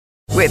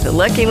With the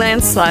Lucky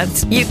Land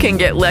Slots, you can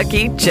get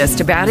lucky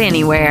just about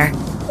anywhere.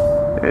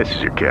 This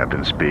is your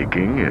captain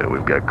speaking.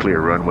 We've got clear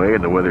runway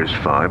and the weather's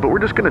fine, but we're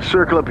just going to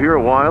circle up here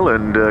a while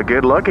and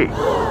get lucky.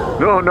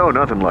 No,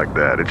 nothing like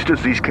that. It's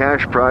just these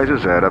cash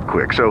prizes add up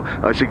quick. So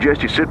I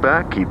suggest you sit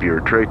back, keep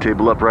your tray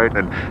table upright,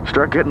 and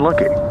start getting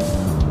lucky.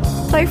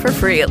 Play for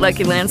free at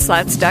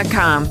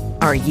LuckyLandSlots.com.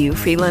 Are you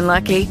feeling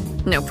lucky?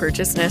 No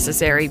purchase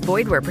necessary.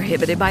 Void where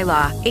prohibited by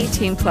law.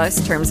 18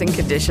 plus terms and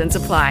conditions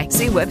apply.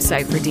 See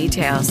website for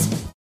details.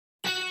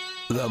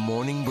 The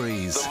Morning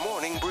Breeze. The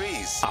Morning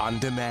Breeze. On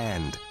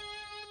demand.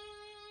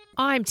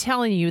 I'm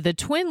telling you, the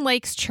Twin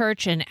Lakes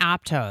Church in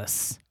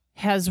Aptos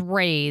has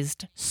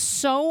raised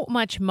so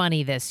much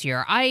money this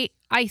year. I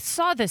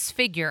saw this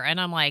figure and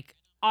I'm like,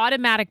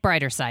 automatic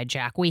brighter side,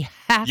 Jack. We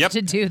have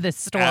to do this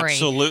story.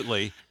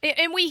 Absolutely.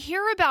 And we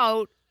hear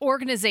about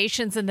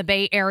organizations in the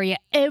Bay Area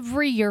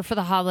every year for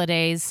the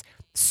holidays.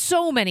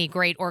 So many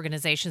great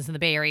organizations in the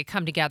Bay Area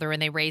come together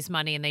and they raise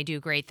money and they do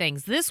great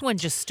things. This one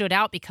just stood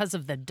out because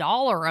of the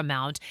dollar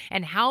amount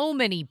and how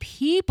many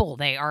people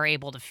they are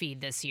able to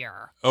feed this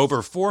year. Over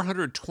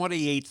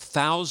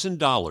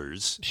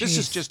 $428,000. This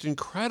is just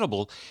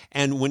incredible.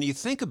 And when you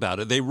think about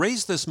it, they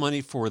raised this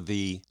money for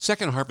the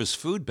Second Harvest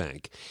Food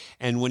Bank.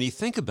 And when you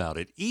think about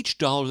it, each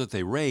dollar that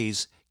they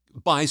raise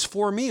buys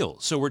 4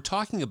 meals. So we're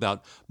talking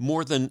about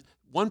more than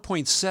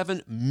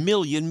 1.7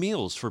 million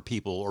meals for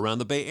people around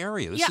the Bay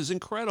Area. This is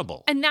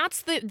incredible. And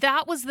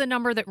that was the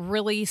number that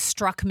really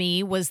struck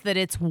me, was that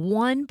it's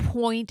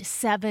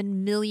 1.7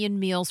 million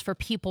meals for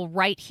people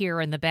right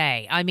here in the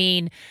Bay. I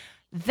mean,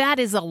 that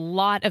is a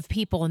lot of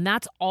people, and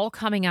that's all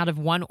coming out of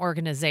one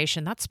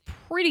organization. That's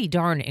pretty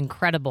darn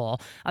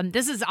incredible.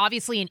 This is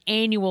obviously an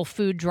annual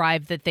food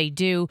drive that they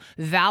do.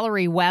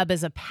 Valerie Webb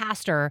is a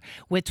pastor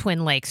with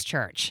Twin Lakes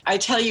Church. I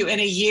tell you, in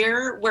a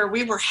year where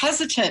we were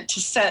hesitant to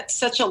set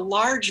such a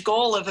large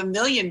goal of 1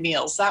 million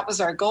meals, that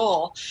was our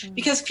goal,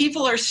 because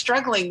people are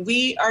struggling.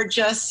 We are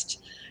just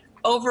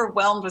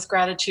overwhelmed with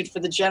gratitude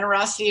for the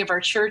generosity of our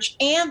church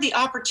and the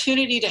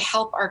opportunity to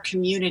help our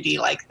community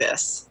like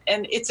this.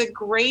 And it's a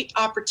great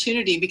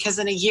opportunity because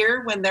in a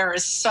year when there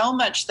is so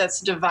much that's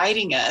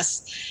dividing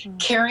us,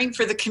 caring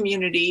for the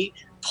community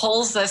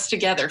pulls us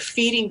together.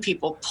 Feeding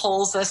people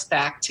pulls us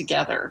back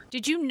together.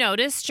 Did you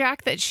notice,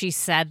 Jack, that she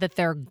said that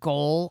their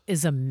goal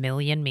is 1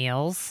 million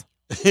meals?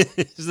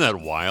 Isn't that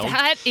wild?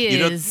 That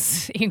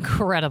is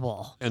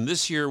incredible. And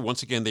this year,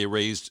 once again, they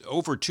raised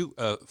over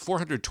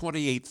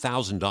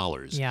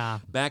 $428,000. Yeah.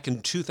 Back in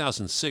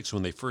 2006,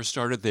 when they first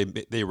started,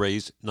 they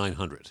raised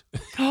 $900.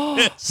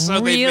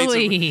 So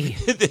really?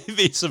 They've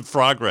made some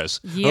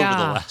progress over the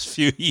last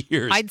few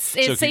years.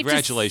 So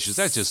congratulations.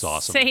 That's just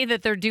awesome. Say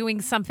that they're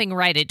doing something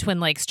right at Twin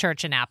Lakes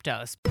Church in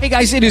Aptos. Hey,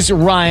 guys, it is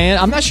Ryan.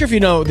 I'm not sure if you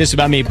know this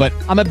about me, but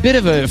I'm a bit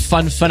of a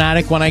fun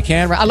fanatic when I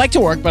can. I like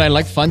to work, but I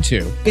like fun,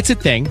 too. It's a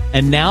thing.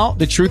 And now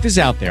the truth is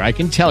out there. I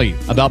can tell you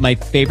about my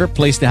favorite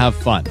place to have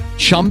fun.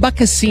 Chumba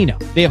Casino.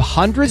 They have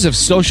hundreds of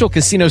social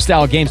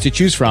casino-style games to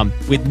choose from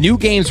with new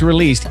games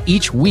released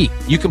each week.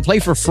 You can play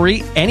for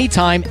free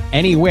anytime,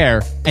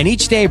 anywhere, and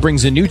each day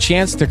brings a new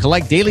chance to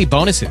collect daily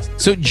bonuses.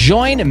 So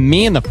join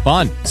me in the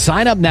fun.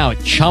 Sign up now at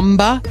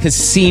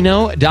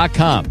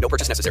ChumbaCasino.com. No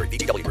purchase necessary.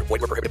 VGW Group.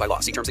 Void where prohibited by law.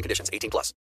 See terms and conditions. 18+.